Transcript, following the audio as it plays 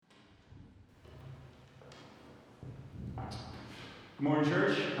Good morning,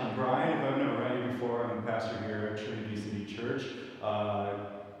 church. I'm Brian. If I've never met you before, I'm the pastor here at Trinity City Church.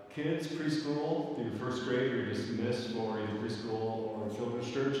 Kids, preschool, through first grade, you're dismissed for either preschool or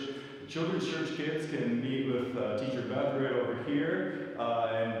children's church. Children's church kids can meet with teacher Beth right over here,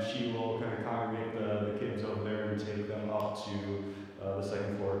 and she will kind of congregate the kids over there and take them up to the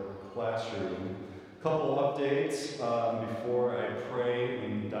second floor classroom. Couple updates before I pray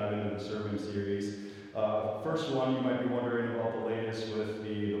and dive into the sermon series. First one, you might be wondering about the latest with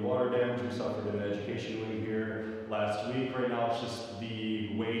the water damage we suffered in the education wing here last week. Right now, it's just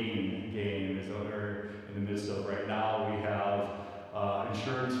the waiting game is what we're in the midst of right now. We have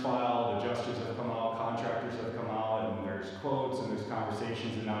insurance filed, adjusters have come out, contractors have come out, and there's quotes and there's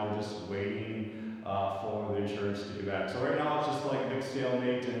conversations, and now we're just waiting for the insurance to get back. So right now, it's just like a big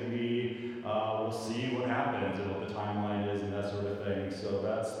stalemate, and we'll see what happens and what the timeline is and that sort of thing. So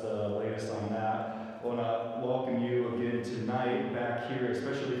that's the latest on that. I want to welcome you again tonight back here,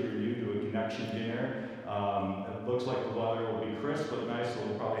 especially if you're new to a connection dinner. It looks like the weather will be crisp but nice, so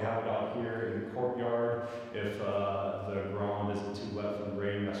we'll probably have it out here in the courtyard if the ground isn't too wet from the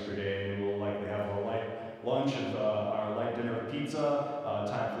rain yesterday. And we'll likely have a light lunch of our light dinner of pizza.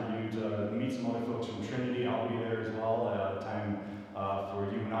 Time for you to meet some other folks from Trinity. I'll be there as well. Time for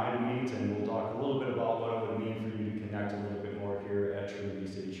you and I to meet, and we'll talk a little bit about what it would mean for you to connect a little bit more here at Trinity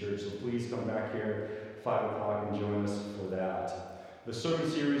City Church. So please come back here 5 o'clock and join us for that. The sermon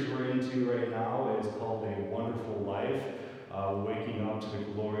series we're into right now is called A Wonderful Life, Waking Up to the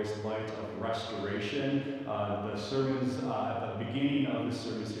Glorious Light of Restoration. The sermons at the beginning of the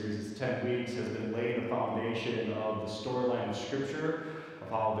sermon series, it's 10 weeks, has been laying the foundation of the storyline of Scripture, of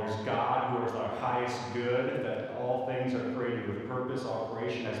how there's God who is our highest good, that all things are created with purpose, all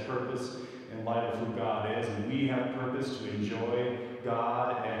creation has purpose in light of who God is, and we have purpose to enjoy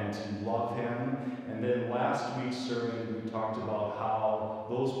God and to love Him. And then last week's sermon, we talked about how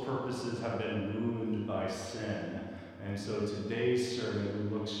those purposes have been ruined by sin. And so today's sermon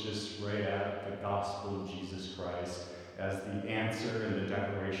looks just right at the gospel of Jesus Christ as the answer and the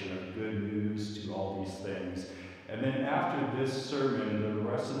declaration of good news to all these things. And then after this sermon, the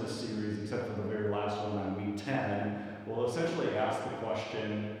rest of the series, except for the very last one on week 10, will essentially ask the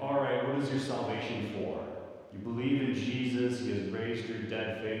question, all right, what is your salvation for? You believe in Jesus, He has raised your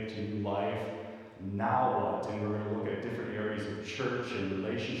dead faith to new life. Now what? And we're going to look at different areas of church and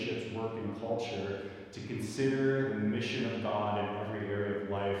relationships, work, and culture to consider the mission of God in every area of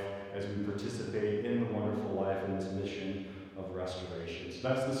life as we participate in the wonderful life and this mission of restoration. So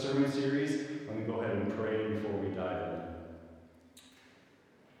that's the sermon series. Let me go ahead and pray before we dive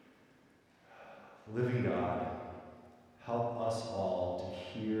in. Living God, help us all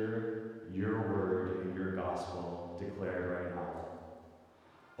to hear your word and your gospel declared right now.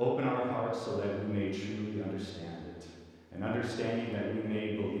 Open our hearts so that we may truly understand it, and understanding that we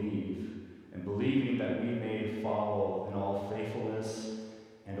may believe, and believing that we may follow in all faithfulness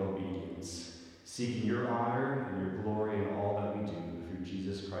and obedience, seeking your honor and your glory in all that we do. Through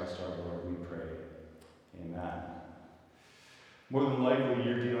Jesus Christ our Lord, we pray. Amen. More than likely,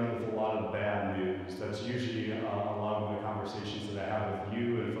 you're dealing with a lot of bad news. That's usually a lot of my conversations that I have with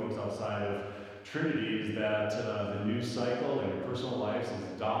you and folks outside of Trinity is that the news cycle and your personal lives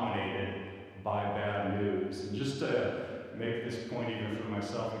is dominated by bad news. And just to make this point even for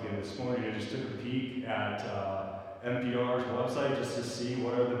myself again this morning, I just took a peek at NPR's website just to see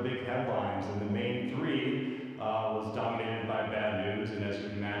what are the big headlines. And the main three was dominated by bad news, and as you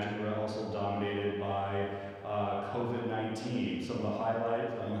can imagine, we're also dominated by COVID-19. Some of the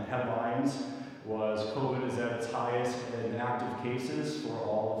highlight headlines was COVID is at its highest in active cases for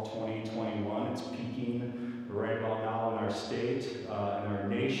all of 2021. It's peaking right about now in our state, in our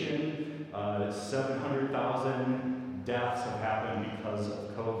nation. 700,000 deaths have happened because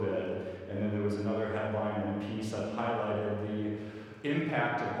of COVID. And then there was another headline in a piece that highlighted the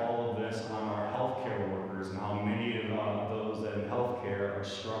impact of all of this on our healthcare workers and how many of those in healthcare are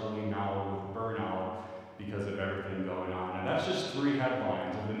struggling now with burnout because of everything going on. And that's just 3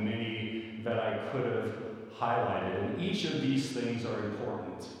 headlines of the many that I could have highlighted. And each of these things are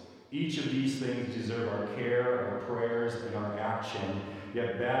important. Each of these things deserve our care, our prayers, and our action.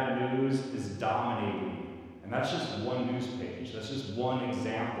 Yet bad news is dominating. And that's just one news page. That's just one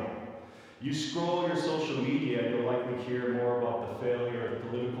example. You scroll your social media, and you'll likely hear more about the failure of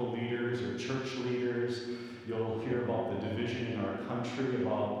political leaders or church leaders. You'll hear about the division in our country,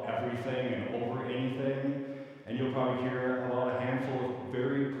 about everything and over anything. And you'll probably hear about a handful of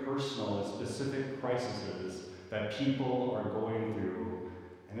very personal and specific crises that people are going through.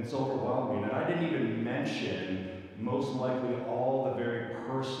 And it's overwhelming. And I didn't even mention, most likely, all the very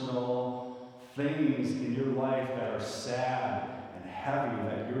personal things in your life that are sad and heavy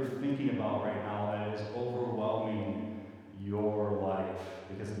that you're thinking about right now that is overwhelming your life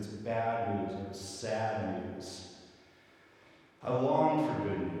because it's bad news or it's sad news. I long for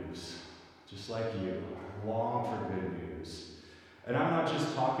good news, just like you. I long for good news. And I'm not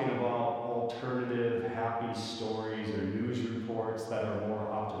just talking about alternative, happy stories or news reports that are more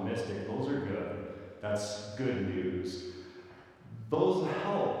optimistic. Those are good. That's good news. Those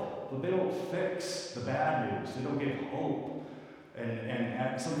help, but they don't fix the bad news. They don't give hope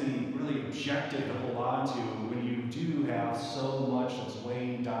and something really objective to hold on to when you do have so much that's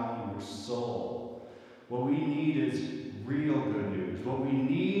weighing down your soul. What we need is real good news. What we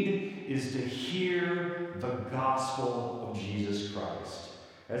need is to hear the gospel of Jesus Christ.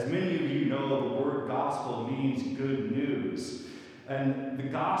 As many of you know, the word gospel means good news. And the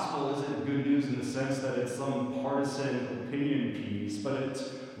gospel isn't good news in the sense that it's some partisan opinion piece, but it's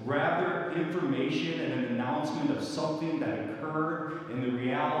rather information and an announcement of something that occurred in the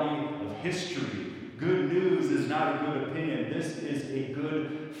reality of history. Good news is not a good opinion. This is a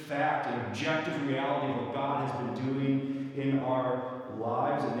good fact, an objective reality of what God has been doing in our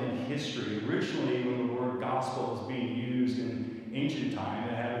lives and in history. Originally, when the word gospel was being used in ancient time,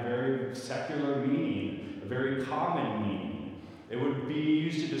 it had a very secular meaning, a very common meaning. It would be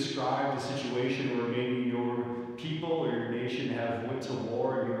used to describe the situation where maybe your people or your nation have went to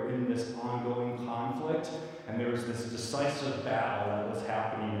war and you're in this ongoing conflict, and there was this decisive battle that was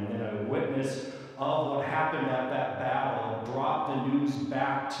happening, and then a witness of what happened at that battle brought the news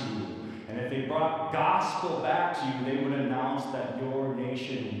back to you. And if they brought gospel back to you, they would announce that your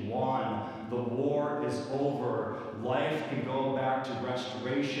nation won. The war is over. Life can go back to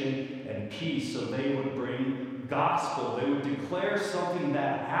restoration and peace. So they would bring gospel. They would declare something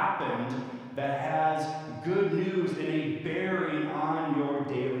that happened that has good news and a bearing on your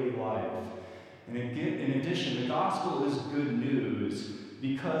daily life. And in addition, the gospel is good news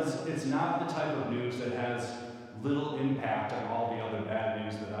because it's not the type of news that has little impact on all the other bad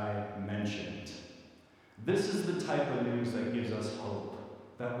news that I mentioned. This is the type of news that gives us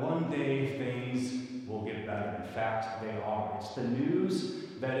hope, that one day things will get better. In fact, they are. It's the news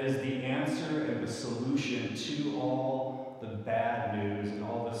that is the answer and the solution to all the bad news and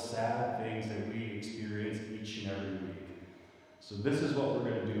all the sad things that we experience each and every week. So this is what we're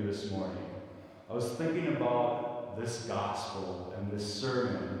going to do this morning. I was thinking about this gospel and this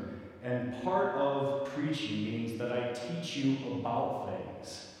sermon, and part of preaching means that I teach you about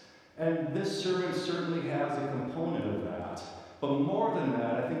things. And this sermon certainly has a component of that. But more than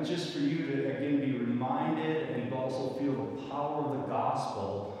that, I think just for you to, again, be reminded and also feel the power of the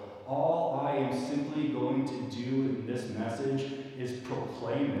gospel, all I am simply going to do in this message is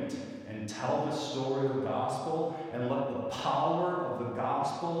proclaim it and tell the story of the gospel and let the power of the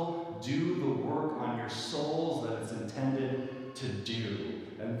gospel do the work on your souls that it's intended to do.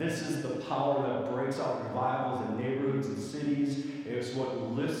 And this is the power that breaks out revivals in neighborhoods and cities. It's what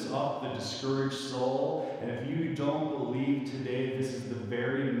lifts up the discouraged soul. And if you don't believe today, this is the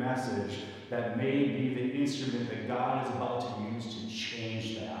very message that may be the instrument that God is about to use to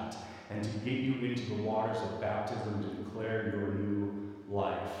change that and to get you into the waters of baptism to declare your new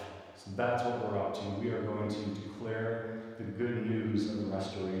life. So that's what we're up to. We are going to declare the good news of the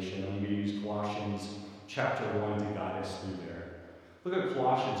restoration. I'm going to use Colossians chapter 1 to guide us through there. Look at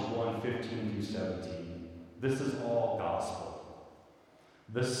Colossians 1:15 through 17. This is all gospel.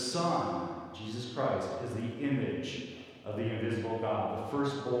 The Son, Jesus Christ, is the image of the invisible God, the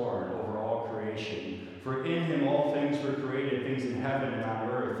firstborn over all creation. For in him all things were created, things in heaven and on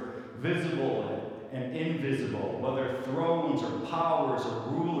earth, visible and invisible, whether thrones or powers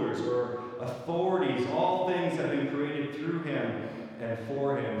or rulers or authorities, all things have been created through him and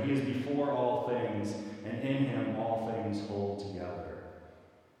for him. He is before all things, and in him all things hold together.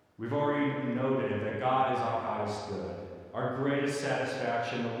 We've already noted that God is our highest good, our greatest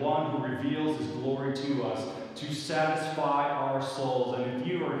satisfaction, the one who reveals his glory to us to satisfy our souls. And if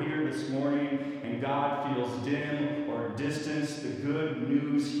you are here this morning and God feels dim or distance, the good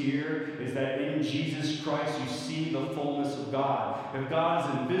news here is that in Jesus Christ you see the fullness of God. If God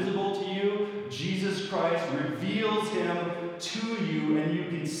is invisible to you, Jesus Christ reveals him to you, and you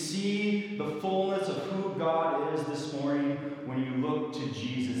can see the fullness of who God is this morning when you look to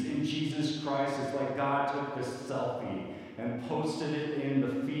Jesus. In Jesus Christ, it's like God took this selfie and posted it in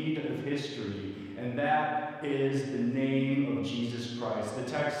the feed of history. And that is the name of Jesus Christ. The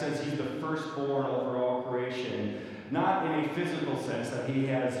text says he's the firstborn over all creation. Not in a physical sense that he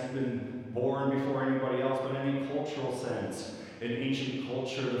has been born before anybody else, but in a cultural sense. In ancient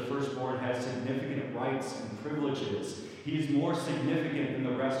culture, the firstborn has significant rights and privileges. He is more significant than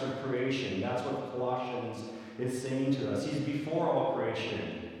the rest of creation. That's what Colossians is saying to us. He's before all creation.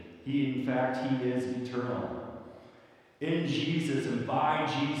 In fact, he is eternal. In Jesus and by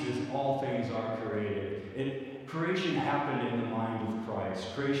Jesus, all things are created. Creation happened in the mind of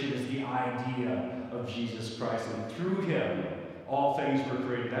Christ. Creation is the idea of Jesus Christ, and through him, all things were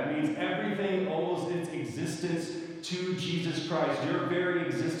created. That means everything owes its existence to Jesus Christ. Your very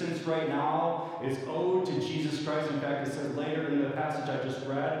existence right now is owed to Jesus Christ. In fact, it says later in the passage I just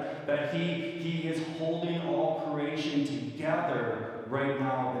read that he is holding all creation together right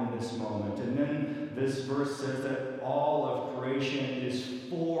now in this moment. And then this verse says that all of creation is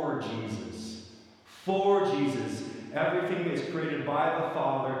for Jesus. For Jesus. Everything is created by the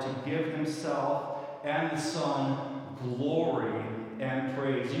Father to give himself and the Son glory and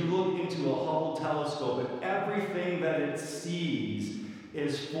praise. You look into a Hubble telescope and everything that it sees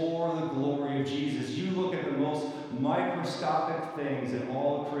is for the glory of Jesus. You look at the most microscopic things in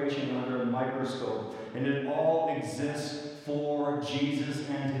all of creation under a microscope, and it all exists for Jesus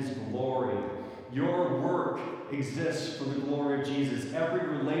and his glory. Your work exists for the glory of Jesus. Every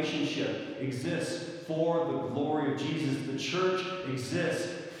relationship exists for the glory of Jesus. The church exists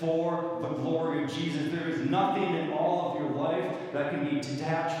for the glory of Jesus. There is nothing in all of your life that can be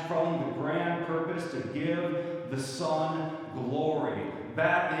detached from the grand purpose to give the Son glory.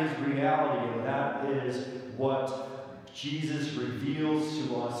 That is reality, and that is what Jesus reveals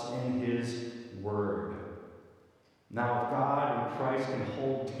to us in his Word. Now, if God and Christ can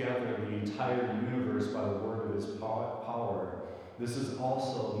hold together the entire universe by the word of his power, this is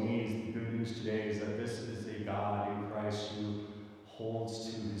also means the good news today is that this is a God in Christ who holds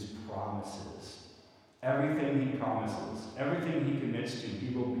to his promises. Everything he promises, everything he commits to,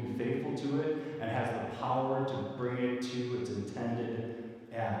 he will be faithful to it and has the power to bring it to its intended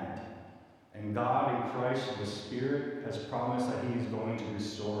end. And God in Christ, the Spirit, has promised that he is going to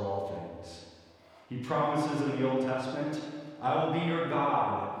restore all things. He promises in the Old Testament, I will be your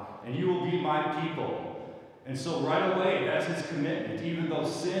God, and you will be my people. And so right away, that's his commitment. Even though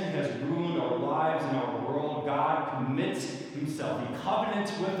sin has ruined our lives and our world, God commits himself. He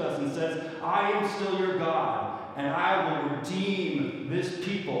covenants with us and says, I am still your God, and I will redeem this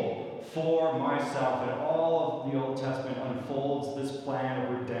people for myself. And all of the Old Testament unfolds this plan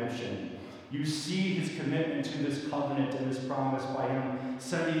of redemption. You see his commitment to this covenant and this promise by him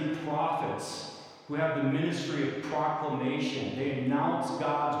sending prophets who have the ministry of proclamation. They announce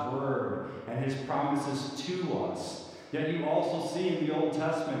God's word and his promises to us. Yet you also see in the Old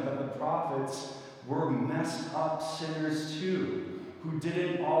Testament that the prophets were messed up sinners too, who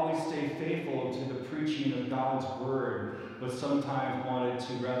didn't always stay faithful to the preaching of God's word, but sometimes wanted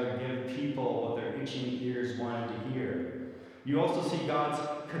to rather give people what their itching ears wanted to hear. You also see God's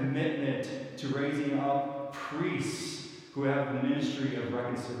commitment to raising up priests who have the ministry of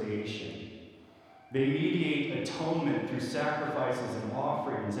reconciliation. They mediate atonement through sacrifices and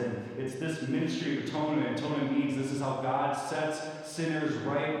offerings, and it's this ministry of atonement. Atonement means this is how God sets sinners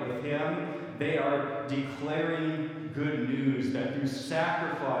right with him. They are declaring good news that through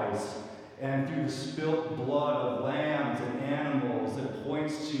sacrifice and through the spilt blood of lambs and animals, it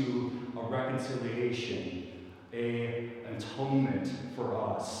points to a reconciliation, an atonement for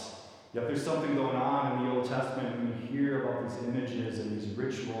us. Yet there's something going on in the Old Testament when you hear about these images and these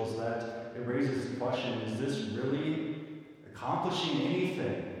rituals that it raises the question, is this really accomplishing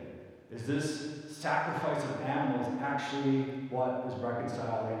anything? Is this sacrifice of animals actually what is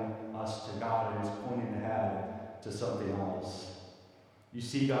reconciling us to God and is pointing ahead to something else? You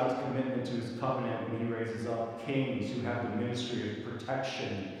see God's commitment to his covenant when he raises up kings who have the ministry of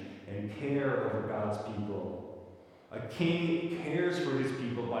protection and care over God's people. A king cares for his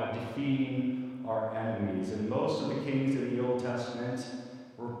people by defeating our enemies. And most of the kings in the Old Testament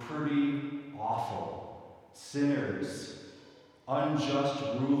were pretty awful. Sinners, unjust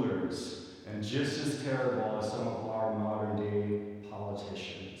rulers, and just as terrible as some of our modern day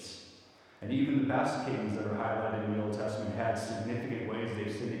politicians. And even the best kings that are highlighted in the Old Testament had significant ways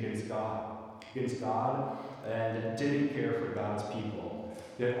they've sinned against God, and didn't care for God's people.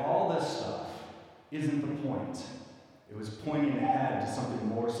 Yet all this stuff isn't the point. It was pointing ahead to something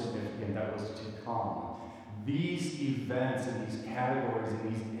more significant that was to come. These events and these categories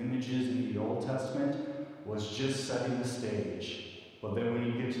and these images in the Old Testament was just setting the stage. But then when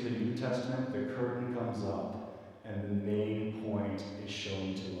you get to the New Testament, the curtain comes up and the main point is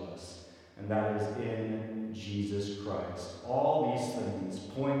shown to us. And that is in Jesus Christ. All these things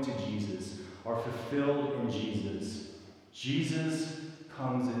point to Jesus, are fulfilled in Jesus. Jesus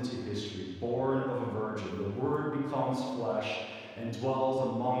comes into history, born of a virgin. The Word becomes flesh and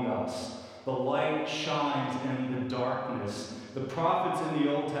dwells among us. The light shines in the darkness. The prophets in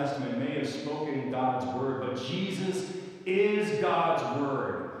the Old Testament may have spoken God's word, but Jesus is God's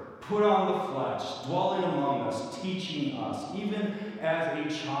word, put on the flesh, dwelling among us, teaching us. Even as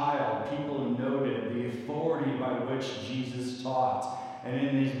a child, people noted the authority by which Jesus taught. And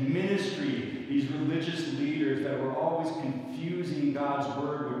in his ministry, these religious leaders that were always confusing God's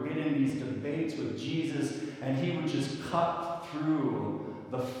word would get in these debates with Jesus, and he would just cut through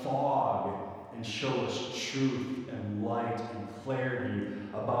the fog and show us truth and light and clarity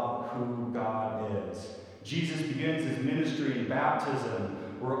about who God is. Jesus begins his ministry in baptism,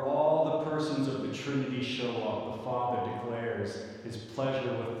 where all the persons of the Trinity show up. The Father declares his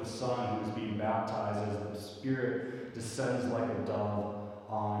pleasure with the Son who is being baptized as the Spirit descends like a dove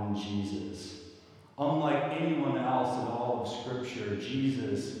on Jesus. Unlike anyone else in all of Scripture,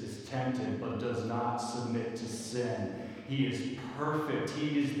 Jesus is tempted but does not submit to sin. He is perfect.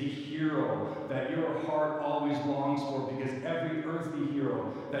 He is the hero that your heart always longs for, because every earthly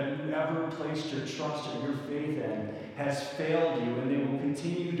hero that you ever placed your trust or your faith in has failed you, and they will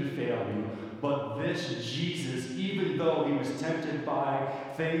continue to fail you. But this Jesus, even though he was tempted by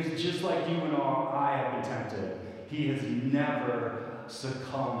things just like you and I have been tempted, he has never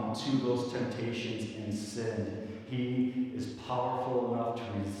succumbed to those temptations and sinned. He is powerful enough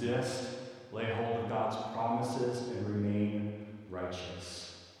to resist, lay hold of God's promises, and remain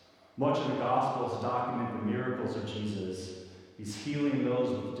righteous. Much of the Gospels document the miracles of Jesus. He's healing those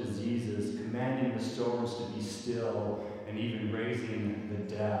with diseases, commanding the storms to be still, and even raising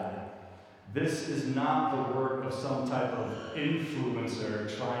the dead. This is not the work of some type of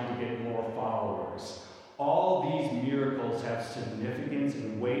influencer trying to get more followers. All these miracles have significance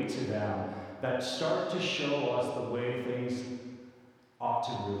and weight to them that start to show us the way things ought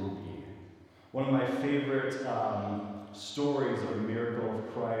to really be. One of my favorite stories of the miracle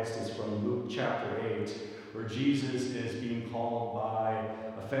of Christ is from Luke chapter 8, where Jesus is being called by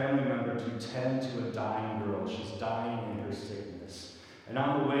a family member to tend to a dying girl. She's dying in her sickness. And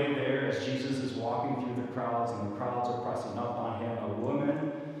on the way there, as Jesus is walking through the crowds and the crowds are pressing up on him, a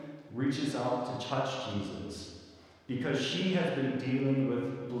woman reaches out to touch Jesus because she has been dealing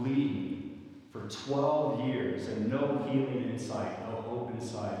with bleeding for 12 years and no healing in sight, no hope in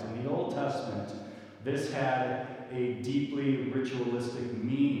sight. In the Old Testament, this had a deeply ritualistic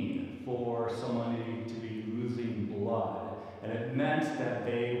meaning for somebody to be losing blood. And it meant that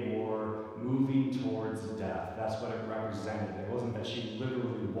they were moving towards death. That's what it represented. It wasn't that she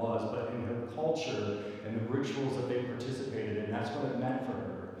literally was, but in her culture and the rituals that they participated in, that's what it meant for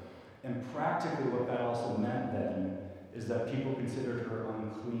her. And practically what that also meant then is that people considered her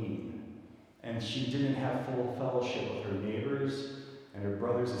unclean. And she didn't have full fellowship with her neighbors and her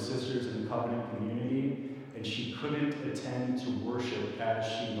brothers and sisters in the covenant community, and she couldn't attend to worship as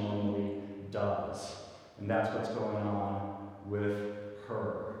she normally does. And that's what's going on with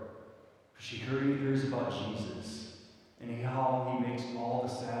her. She hears about Jesus and how he makes all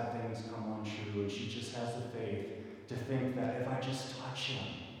the sad things come untrue, and she just has the faith to think that if I just touch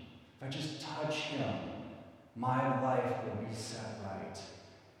him, my life will be set right.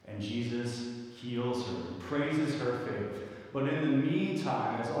 And Jesus heals her, praises her faith. But in the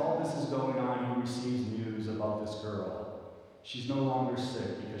meantime, as all this is going on, he receives news about this girl. She's no longer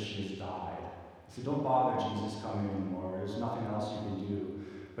sick because she has died. He said, don't bother Jesus coming anymore. There's nothing else you can do.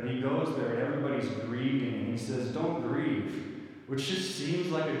 But he goes there and everybody's grieving, and he says, don't grieve, which just seems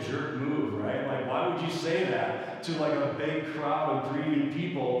like a jerk move, right? Like, why would you say that to like a big crowd of grieving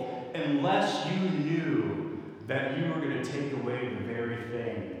people unless you knew that you were going to take away the very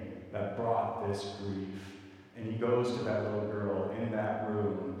thing that brought this grief? And he goes to that little girl in that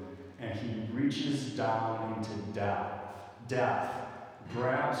room, and he reaches down into death,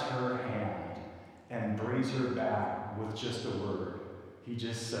 grabs her hand, and brings her back with just a word. He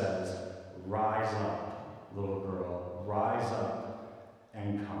just says, rise up, little girl, rise up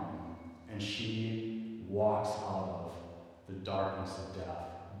and come. And she walks out of the darkness of death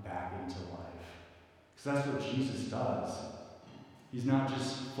back into life. Because that's what Jesus does. He's not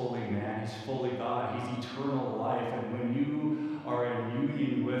just fully man, he's fully God. He's eternal life. And when you are in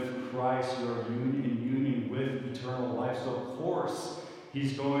union with Christ, you're in union with eternal life. So of course,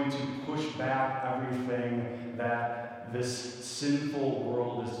 he's going to push back everything that this sinful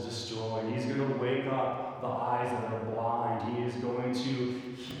world is destroying. He's going to wake up the eyes that are blind. He is going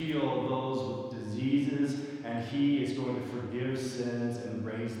to heal those with diseases, and he is going to forgive sins and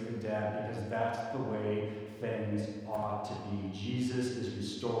raise the dead, because that's the way things ought to be. Jesus is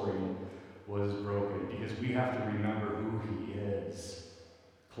restoring what is broken, because we have to remember who he is.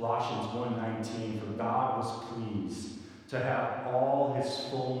 Colossians 1:19, for God was pleased to have all his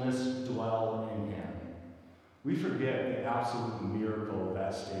fullness dwell in him, We forget the absolute miracle of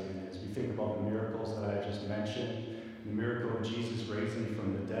that statement is. We think about the miracles that I just mentioned, the miracle of Jesus raising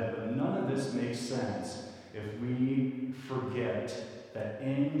from the dead, but none of this makes sense if we forget that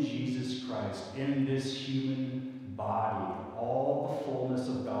in Jesus Christ, in this human body, all the fullness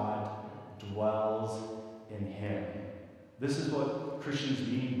of God dwells in him. This is what Christians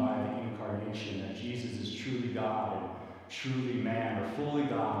mean by the incarnation, that Jesus is truly God and truly man, or fully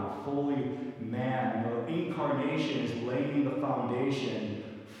God or fully man. And the incarnation is laying the foundation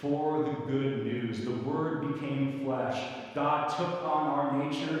for the good news. The Word became flesh. God took on our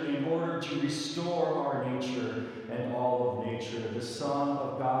nature in order to restore our nature and all of nature. The Son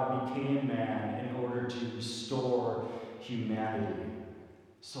of God became man in order to restore humanity.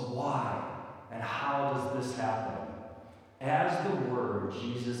 So why and how does this happen? As the Word,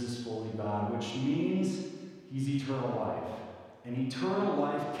 Jesus is fully God, which means he's eternal life. And eternal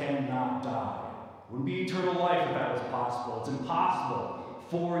life cannot die. It wouldn't be eternal life if that was possible. It's impossible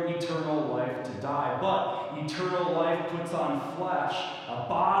for eternal life to die. But eternal life puts on flesh, a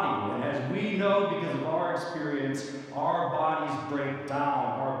body. And as we know because of our experience, our bodies break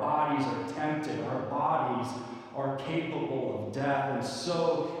down. Our bodies are tempted. Our bodies are capable of death. And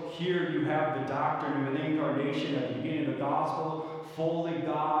so here you have the doctrine of an incarnation at the beginning of the gospel, fully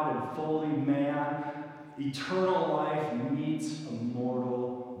God and fully man. Eternal life meets a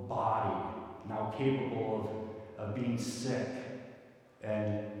mortal body, now capable of being sick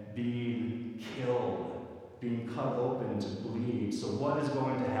and being killed, being cut open to bleed. So what is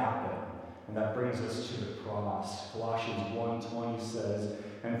going to happen? And that brings us to the cross. Colossians 1:20 says,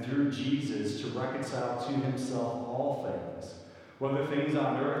 and through Jesus to reconcile to himself all things, whether things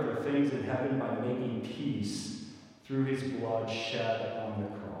on earth or things in heaven, by making peace through his blood shed on the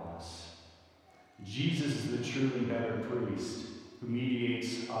cross. Jesus is the truly better priest who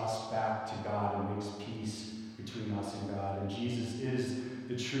mediates us back to God and makes peace between us and God. And Jesus is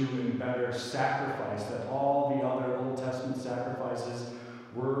the true and better sacrifice that all the other Old Testament sacrifices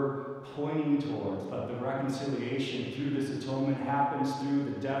were pointing towards. But the reconciliation through this atonement happens through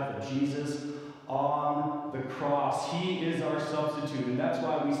the death of Jesus on the cross. He is our substitute. And that's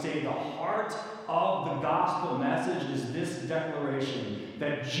why we say the heart of the gospel message is this declaration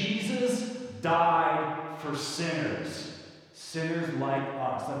that Jesus died for sinners. Sinners like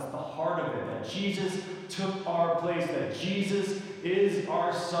us. That's the heart of it. That Jesus took our place. That Jesus is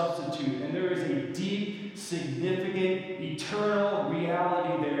our substitute. And there is a deep, significant, eternal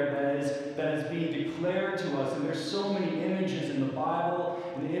reality there that is being declared to us. And there's so many images in the Bible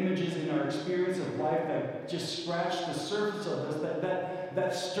and images in our experience of life that just scratch the surface of us,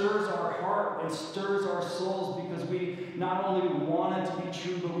 that stirs our heart and stirs our souls, because we not only want it to be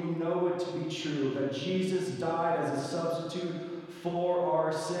true, but we know it to be true, that Jesus died as a substitute for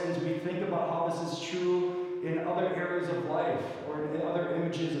our sins. We think about how this is true in other areas of life or in other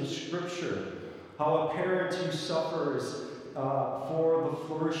images of Scripture. How a parent who suffers for the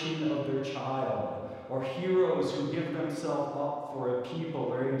flourishing of their child, or heroes who give themselves up for a people,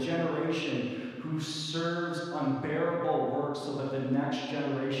 or a generation who serves unbearable work so that the next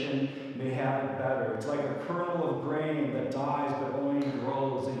generation may have it better. It's like a kernel of grain that dies but only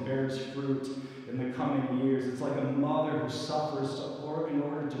grows and bears fruit in the coming years. It's like a mother who suffers in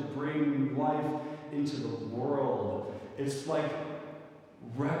order to bring life into the world. It's like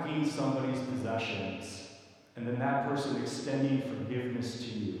wrecking somebody's possessions, and then that person extending forgiveness to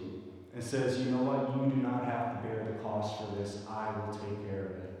you and says, you know what, you do not have to bear the cost for this. I will take care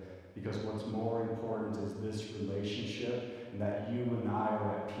of it. Because what's more important is this relationship, and that you and I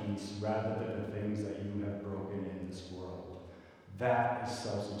are at peace rather than the things that you have broken in this world. That is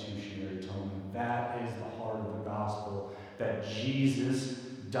substitutionary atonement. That is the heart of the gospel, that Jesus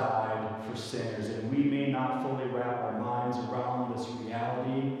died for sinners. And we may not fully wrap our minds around this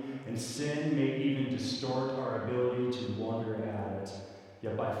reality, and sin may even distort our ability to wonder at it.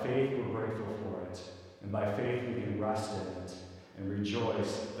 Yet by faith we're grateful for it, and by faith we can rest in it and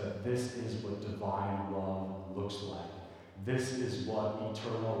rejoice that this is what divine love looks like. This is what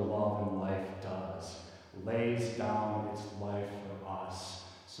eternal love and life does. Lays down its life for us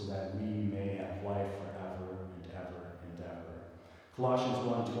so that we may have life forever and ever and ever. Colossians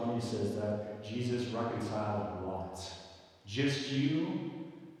 1:20 says that Jesus reconciled what? Just you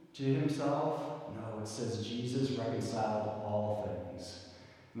to himself? No, it says Jesus reconciled all things.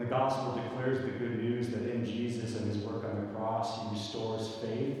 And the gospel declares the good news that in Jesus and his work on the cross, he restores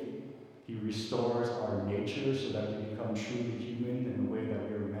faith. He restores our nature so that we become truly human in the way that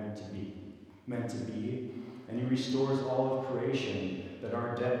we are meant to be. And he restores all of creation, that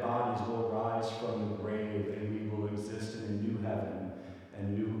our dead bodies will rise from the grave and we will exist in a new heaven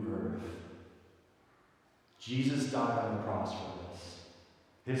and new earth. Jesus died on the cross for this.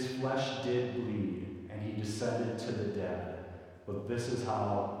 His flesh did bleed, and he descended to the dead. But this is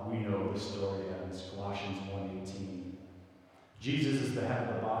how we know the story ends, Colossians 1:18. Jesus is the head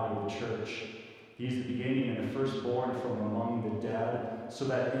of the body of the church. He's the beginning and the firstborn from among the dead, so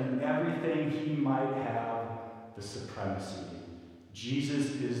that in everything he might have the supremacy.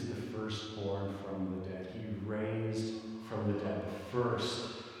 Jesus is the firstborn from the dead. He raised from the dead, the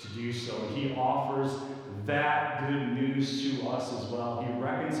first to do so. He offers that good news to us as well. He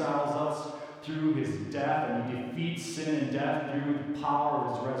reconciles us through his death, and he defeats sin and death through the power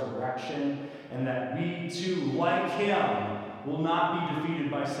of his resurrection, and that we too, like him, will not be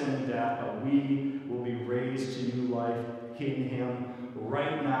defeated by sin and death, but we will be raised to new life in him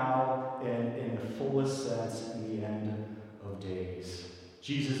right now and in the fullest sense in the end of days.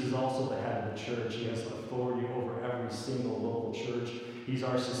 Jesus is also the head of the church. He has authority over every single local church. He's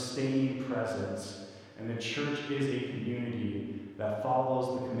our sustaining presence. And the church is a community that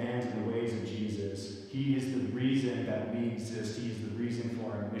follows the commands and the ways of Jesus. He is the reason that we exist. He is the reason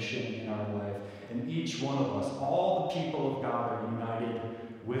for our mission in our life. And each one of us, all the people of God, are united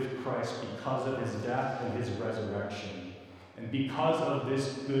with Christ because of his death and his resurrection. And because of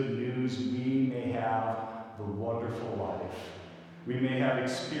this good news, we may have the wonderful life. We may have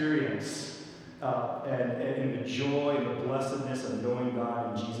experience and the joy and the blessedness of knowing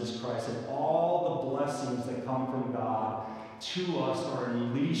God in Jesus Christ, and all the blessings that come from God to us are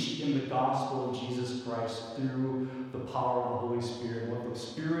unleashed in the gospel of Jesus Christ through the power of the Holy Spirit. What the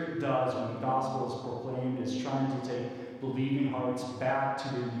Spirit does when the gospel is proclaimed is trying to take believing hearts back to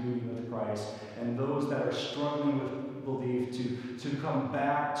their union with Christ, and those that are struggling with belief to come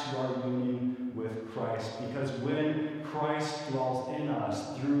back to our union with Christ. Because when Christ dwells in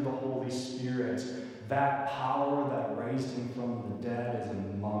us through the Holy Spirit, that power that raised him from the dead is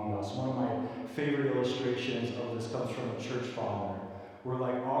among us. One of my favorite illustrations of this comes from a church father, where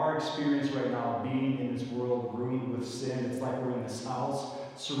like our experience right now being in this world ruined with sin, it's like we're in this house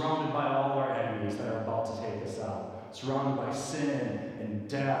surrounded by all our enemies that are about to take us out, surrounded by sin and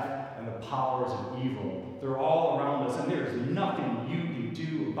death and the powers of evil. They're all around us, and there's nothing you can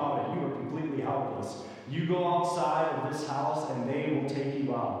do about it. You are completely helpless. You go outside of this house and they will take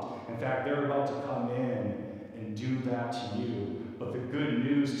you out. In fact, they're about to come in and do that to you. But the good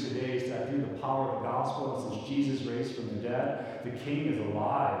news today is that through the power of the gospel, and since Jesus raised from the dead, the King is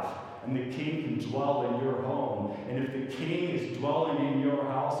alive. And the King can dwell in your home. And if the King is dwelling in your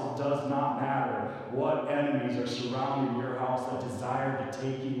house, it does not matter what enemies are surrounding your house that desire to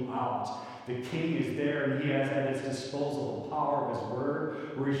take you out. The King is there, and he has at his disposal the power of his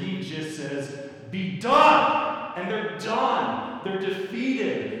word, where he just says, "Be done!" And they're done. They're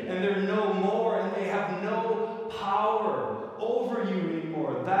defeated, and they're no more, and they have no power over you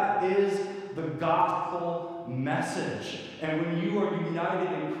anymore. That is the gospel message. And when you are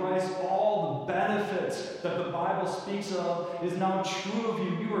united in Christ, all the benefits that the Bible speaks of is now true of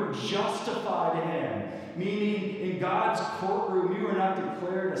you. You are justified in him. Meaning, in God's courtroom, you are not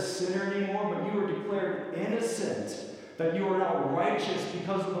declared a sinner anymore, but you are declared innocent. That you are now righteous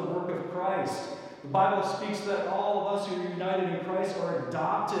because of the work of Christ. The Bible speaks that all of us who are united in Christ are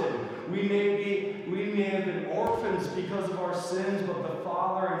adopted. We may have been orphans because of our sins, but the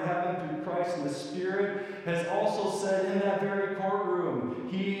Father in heaven through Christ and the Spirit has also said in that very courtroom,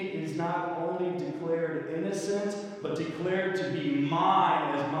 he is not only declared innocent, but declared to be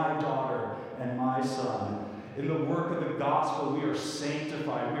mine as my daughter and my son. In the work of the gospel, we are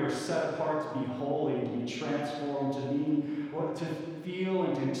sanctified. We are set apart to be holy, to be transformed, to feel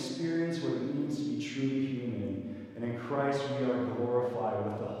and to experience what it means to be truly human. And in Christ, we are glorified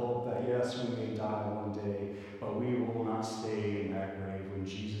with the hope that, yes, we may die one day, but we will not stay in that grave. When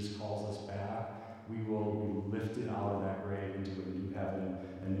Jesus calls us back, we will be lifted out of that grave into a new heaven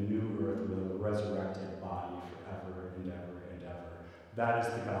and a new earth with a resurrected body forever and ever and ever. That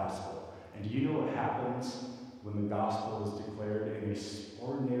is the gospel. And do you know what happens when the gospel is declared in an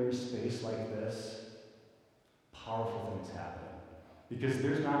ordinary space like this? Powerful things happen. Because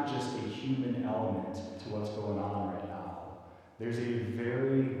there's not just a human element to what's going on right now. There's a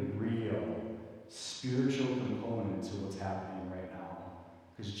very real spiritual component to what's happening right now.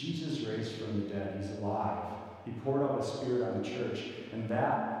 Because Jesus raised from the dead. He's alive. He poured out his Spirit on the church. And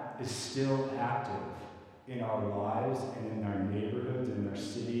that is still active in our lives and in our neighborhoods and in our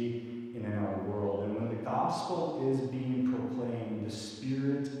city and in our world. And when the gospel is being proclaimed, the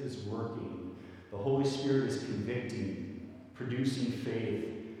Spirit is working. The Holy Spirit is convicting, producing faith,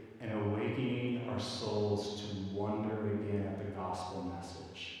 and awakening our souls to wonder again at the gospel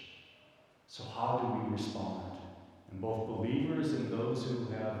message. So how do we respond? And both believers and those who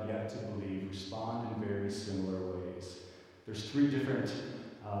have yet to believe respond in very similar ways. There's three different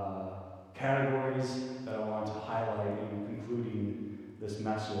categories that I want to highlight in concluding this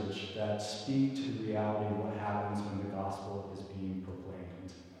message that speak to the reality of what happens when the gospel is being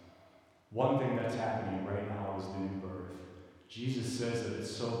proclaimed. One thing that's happening right now is the new birth. Jesus says that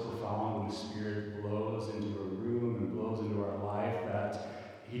it's so profound when the Spirit blows into a room and blows into our life that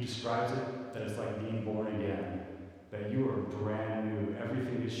he describes it that it's like being born again, that you are brand new,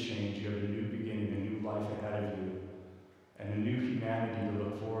 everything has changed, you have a new beginning, a new life ahead of you, and a new humanity to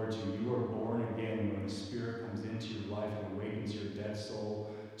look forward to. You are born again when the Spirit comes into your life and awakens your dead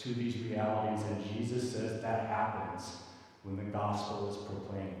soul to these realities, and Jesus says that happens when the gospel is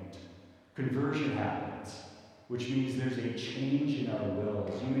proclaimed. Conversion happens, which means there's a change in our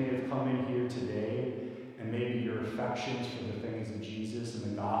wills. You may have come in here today, and maybe your affections for the things of Jesus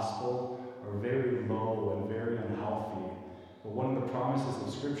and the gospel are very low and very unhealthy. But one of the promises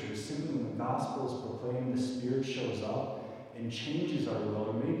of Scripture is simply when the gospel is proclaimed, the Spirit shows up and changes our will.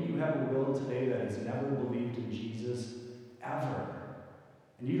 Or maybe you have a will today that has never believed in Jesus ever,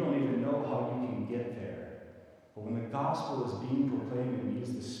 and you don't even know how you can get there. But when the gospel is being proclaimed, it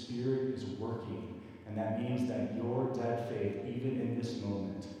means the Spirit is working, and that means that your dead faith, even in this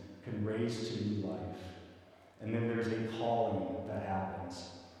moment, can raise to new life. And then there's a calling that happens,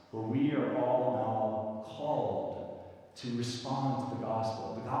 where we are all now called to respond to the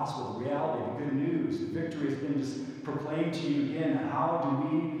gospel, the reality, the good news. The victory has been just proclaimed to you again. How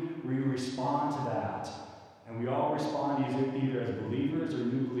do we respond to that? And we all respond either as believers or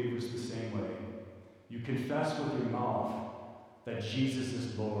new believers the same way. You confess with your mouth that Jesus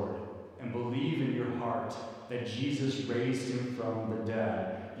is Lord and believe in your heart that Jesus raised him from the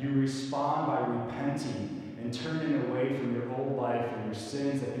dead. You respond by repenting and turning away from your old life and your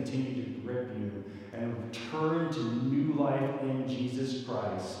sins that continue to grip you, and return to new life in Jesus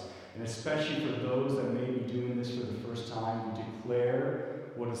Christ. And especially for those that may be doing this for the first time, you declare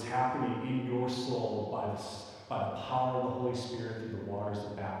what is happening in your soul by the power of the Holy Spirit through the waters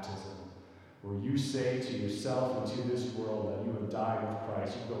of baptism, where you say to yourself and to this world that you have died with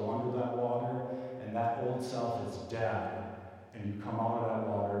Christ. You go under that water, and that old self is dead, and you come out of that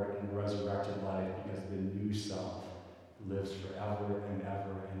water in resurrected life because the new self lives forever and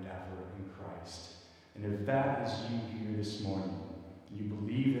ever and ever in Christ. And if that is you here this morning, you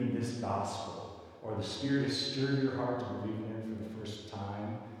believe in this gospel, or the Spirit has stirred your heart to believe in it for the first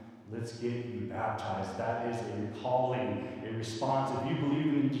time, let's get you baptized. That is a calling, a response. If you believe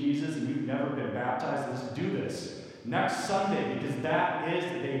in Jesus and you've never been baptized, let's do this next Sunday, because that is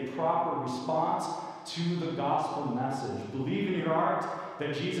a proper response to the gospel message. Believe in your heart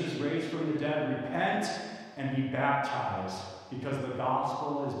that Jesus raised from the dead, repent, and be baptized, because the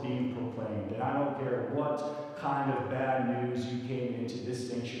gospel is being proclaimed. And I don't care what kind of bad news you came into this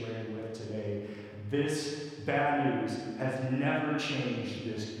sanctuary with today. This bad news has never changed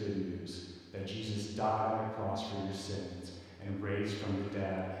this good news, that Jesus died on the cross for your sins and raised from the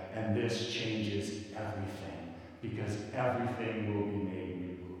dead. And this changes everything, because everything will be made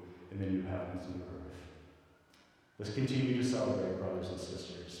new in the new heavens and earth. Let's continue to celebrate, brothers and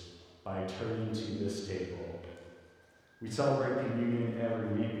sisters, by turning to this table. We celebrate communion every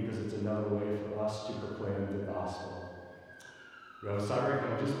week because it's another way for us to proclaim the gospel. Sorry,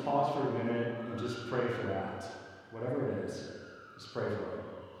 can we just pause for a minute and just pray for that? Whatever it is, just pray for it.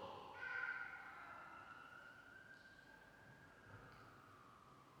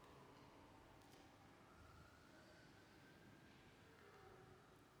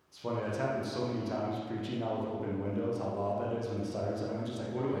 It's funny, that's happened so many times preaching out with open windows, how loud that is when the sirens are. I'm just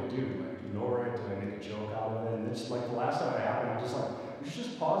like, what do I do? Do I ignore it? Do I make a joke out of it? And it's like the last time it happened, I'm just like, you should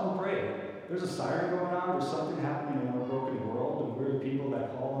just pause and pray. There's a siren going on, there's something happening in our broken world, and we're the people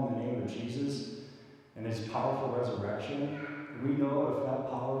that call on the name of Jesus and his powerful resurrection. And we know if that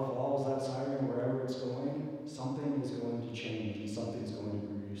power follows that siren wherever it's going, something is going to change and something's going to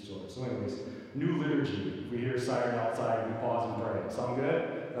be restored. So anyways, new liturgy. If we hear a siren outside, we pause and pray. Sound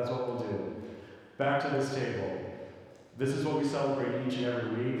good? That's what we'll do. Back to this table. This is what we celebrate each and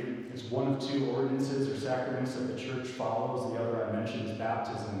every week. It's one of two ordinances or sacraments that the church follows. The other I mentioned is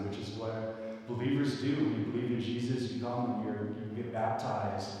baptism, which is what believers do. When you believe in Jesus, you come and you get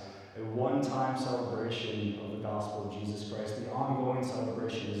baptized. A one-time celebration of the gospel of Jesus Christ. The ongoing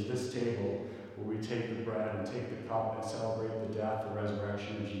celebration is this table where we take the bread and take the cup and celebrate the death and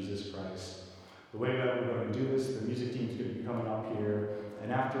resurrection of Jesus Christ. The way that we're going to do this, the music team's going to be coming up here,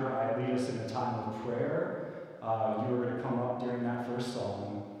 and after I lead us in a time of prayer, you are going to come up during that first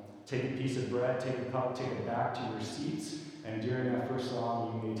song, take a piece of bread, take a cup, take it back to your seats, and during that first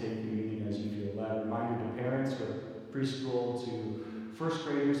song, you may take communion as you feel led. Reminder to parents, preschool to first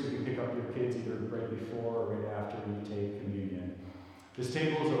graders. You can pick up your kids either right before or right after you take communion. This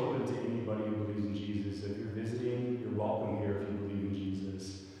table is open to anybody who believes in Jesus. If you're visiting, you're welcome here if you believe in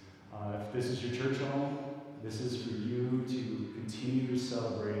Jesus. If this is your church home, this is for you to continue to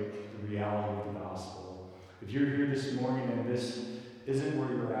celebrate the reality of the gospel. If you're here this morning and this isn't where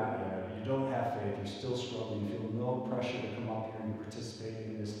you're at yet, you don't have faith, you're still struggling, you feel no pressure to come up here and participate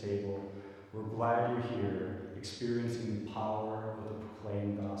in this table, we're glad you're here, experiencing the power of the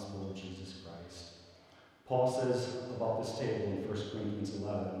proclaimed gospel of Jesus Christ. Paul says about this table in 1 Corinthians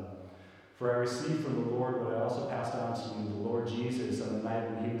 11, "For I received from the Lord what I also passed on to you. The Lord Jesus, on the night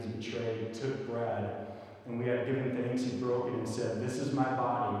when he was betrayed, took bread, and we had given thanks, he broke it and said, 'This is my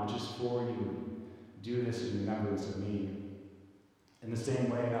body, which is for you. Do this in remembrance of me.' In the same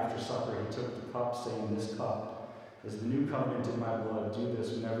way, after supper, he took the cup, saying, 'This cup is the new covenant in my blood. Do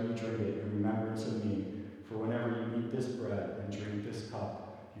this whenever you drink it in remembrance of me. For whenever you eat this bread and drink this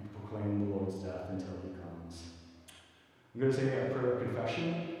cup, you proclaim the Lord's death until he comes.'" I'm going to say a prayer of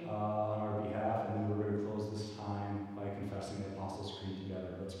confession on our behalf, and then we're going to close this time by confessing the Apostles' Creed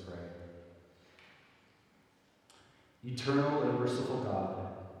together. Let's pray. Eternal and merciful God,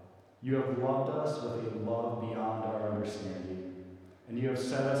 you have loved us with a love beyond our understanding, and you have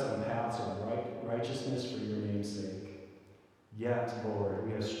set us on paths of righteousness for your name's sake. Yet, Lord,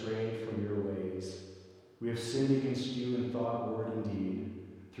 we have strayed from your ways. We have sinned against you in thought, word, and deed,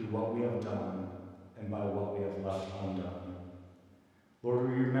 through what we have done and by what we have left undone. Lord,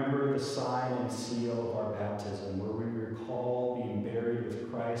 we remember the sign and seal of our baptism, where we recall being buried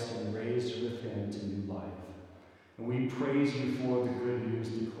with Christ and raised with him to new life. And we praise you for the good news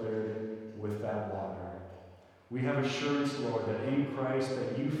declared with that water. We have assurance, Lord, that in Christ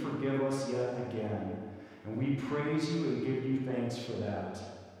that you forgive us yet again, and we praise you and give you thanks for that.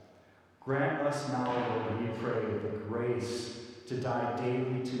 Grant us now, Lord, we pray, the grace to die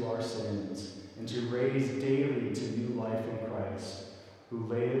daily to our sins and to raise daily to new life in Christ, who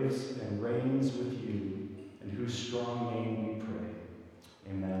lives and reigns with you, and whose strong name we pray.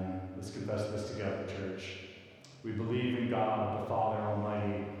 Amen. Let's confess this together, church. We believe in God, the Father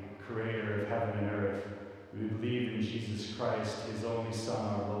Almighty, creator of heaven and earth. We believe in Jesus Christ, his only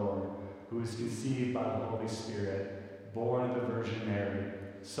Son, our Lord, who was conceived by the Holy Spirit, born of the Virgin Mary,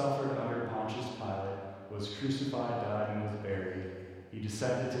 suffered under Pontius Pilate, was crucified, died, and was buried. He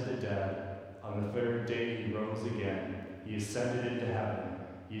descended to the dead. On the third day he rose again. He ascended into heaven.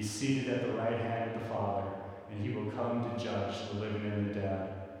 He is seated at the right hand of the Father, and he will come to judge the living and the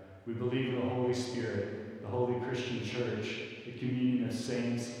dead. We believe in the Holy Spirit, the holy Christian church, the communion of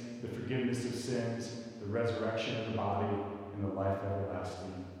saints, the forgiveness of sins, the resurrection of the body, and the life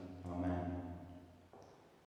everlasting. Amen.